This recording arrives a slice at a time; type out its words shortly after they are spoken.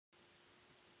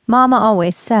Mama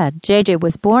always said JJ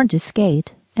was born to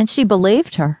skate, and she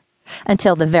believed her,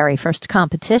 until the very first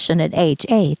competition at age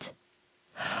 8.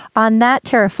 On that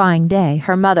terrifying day,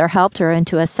 her mother helped her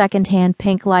into a second-hand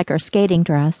pink lycra skating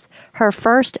dress, her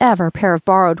first ever pair of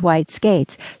borrowed white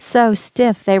skates, so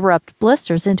stiff they rubbed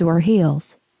blisters into her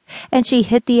heels. And she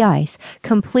hit the ice,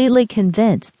 completely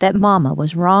convinced that Mama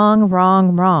was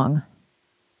wrong.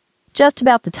 Just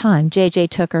about the time JJ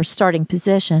took her starting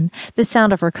position, the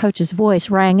sound of her coach's voice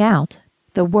rang out.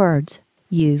 The words,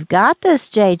 "You've got this,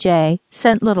 JJ,"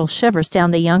 sent little shivers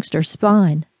down the youngster's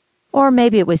spine. Or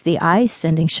maybe it was the ice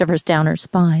sending shivers down her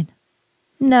spine.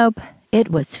 Nope, it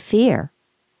was fear.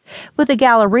 With the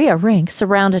Galleria rink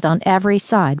surrounded on every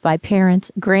side by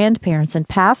parents, grandparents, and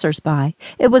passers-by,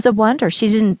 it was a wonder she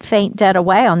didn't faint dead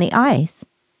away on the ice.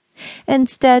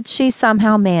 Instead, she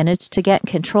somehow managed to get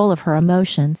control of her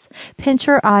emotions, pinch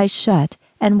her eyes shut,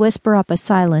 and whisper up a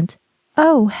silent,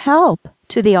 "Oh, help,"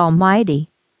 to the Almighty.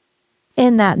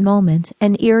 In that moment,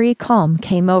 an eerie calm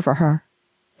came over her.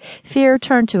 Fear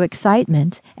turned to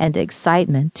excitement, and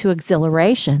excitement to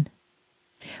exhilaration.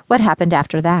 What happened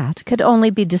after that could only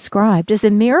be described as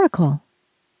a miracle.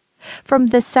 From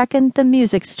the second the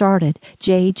music started,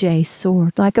 JJ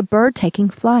soared like a bird taking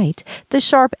flight, the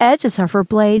sharp edges of her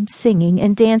blades singing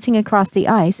and dancing across the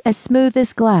ice as smooth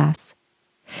as glass.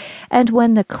 And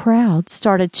when the crowd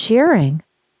started cheering,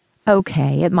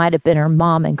 okay, it might have been her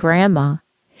mom and grandma,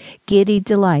 giddy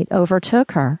delight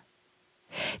overtook her.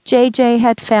 JJ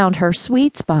had found her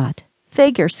sweet spot,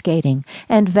 figure skating,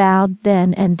 and vowed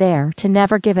then and there to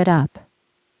never give it up.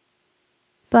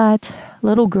 But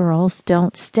little girls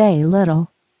don't stay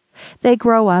little. They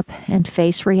grow up and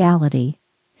face reality.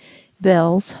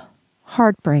 Bills,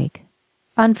 heartbreak,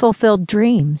 unfulfilled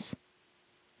dreams.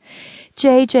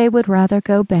 JJ would rather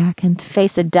go back and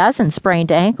face a dozen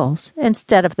sprained ankles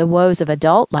instead of the woes of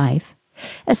adult life,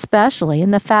 especially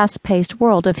in the fast-paced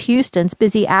world of Houston's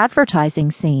busy advertising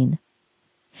scene.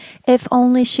 If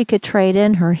only she could trade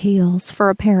in her heels for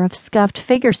a pair of scuffed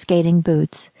figure skating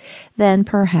boots, then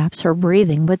perhaps her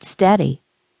breathing would steady.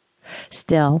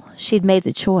 Still, she'd made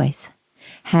the choice.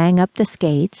 Hang up the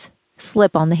skates,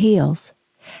 slip on the heels,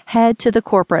 head to the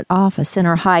corporate office in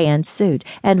her high-end suit,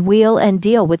 and wheel and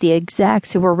deal with the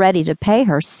execs who were ready to pay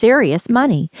her serious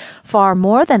money, far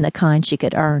more than the kind she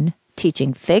could earn,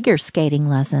 teaching figure skating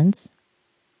lessons.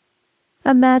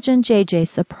 Imagine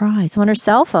JJ's surprise when her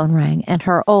cell phone rang and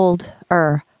her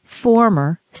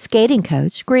former skating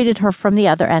coach greeted her from the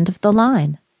other end of the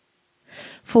line.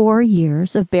 4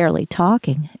 years of barely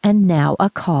talking, and now a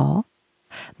call?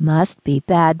 Must be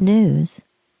bad news.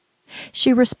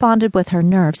 She responded with her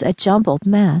nerves a jumbled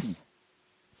mess.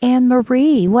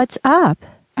 "Anne-Marie, what's up?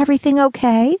 Everything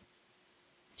okay?"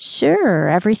 "Sure,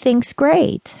 everything's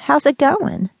great. How's it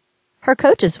going?" Her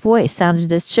coach's voice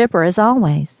sounded as chipper as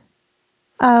always.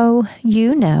 "Oh,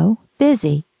 you know,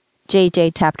 busy." JJ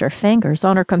tapped her fingers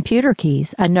on her computer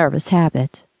keys, a nervous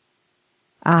habit.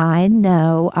 I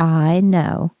know.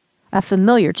 A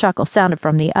familiar chuckle sounded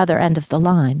from the other end of the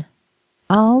line.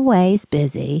 "Always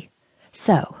busy.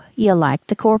 So, you like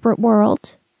the corporate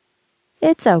world?"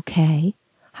 "It's okay.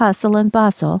 Hustle and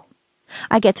bustle.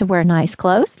 I get to wear nice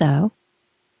clothes, though."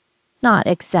 "Not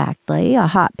exactly a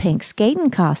hot pink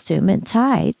skating costume and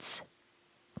tights."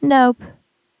 "Nope."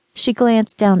 She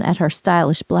glanced down at her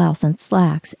stylish blouse and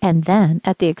slacks, and then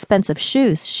at the expensive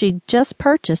shoes she'd just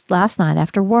purchased last night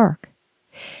after work.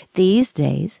 These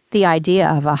days, the idea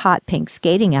of a hot pink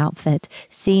skating outfit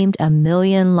seemed a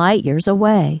million light years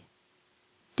away.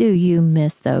 "Do you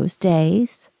miss those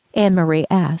days?" Anne-Marie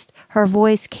asked, her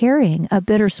voice carrying a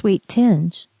bittersweet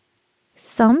tinge.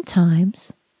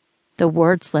 "Sometimes." The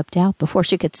word slipped out before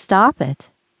she could stop it.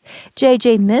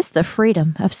 JJ missed the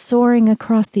freedom of soaring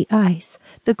across the ice,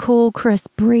 the cool,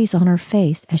 crisp breeze on her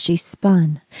face as she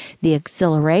spun, the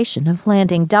exhilaration of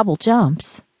landing double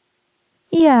jumps.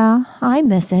 "Yeah, I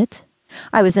miss it.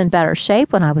 I was in better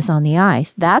shape when I was on the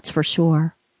ice, that's for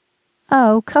sure."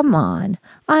 "Oh, come on.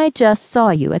 I just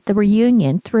saw you at the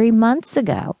reunion 3 months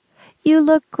ago. You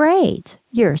look great.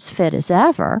 You're as fit as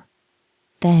ever."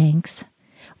 "Thanks.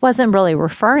 Wasn't really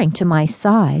referring to my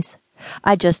size.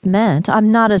 I just meant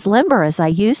I'm not as limber as I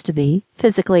used to be,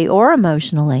 physically or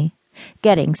emotionally.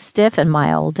 Getting stiff in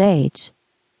my old age."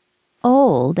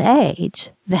 "Old age?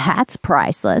 That's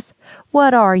priceless.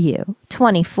 What are you,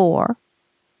 24?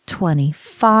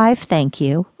 25, thank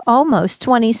you. Almost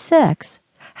 26.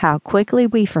 How quickly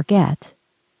we forget."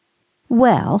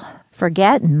 "Well,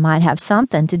 forgetting might have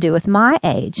something to do with my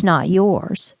age, not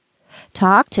yours.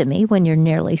 Talk to me when you're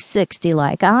nearly 60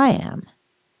 like I am."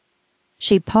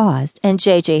 She paused, and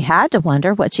JJ had to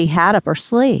wonder what she had up her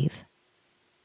sleeve.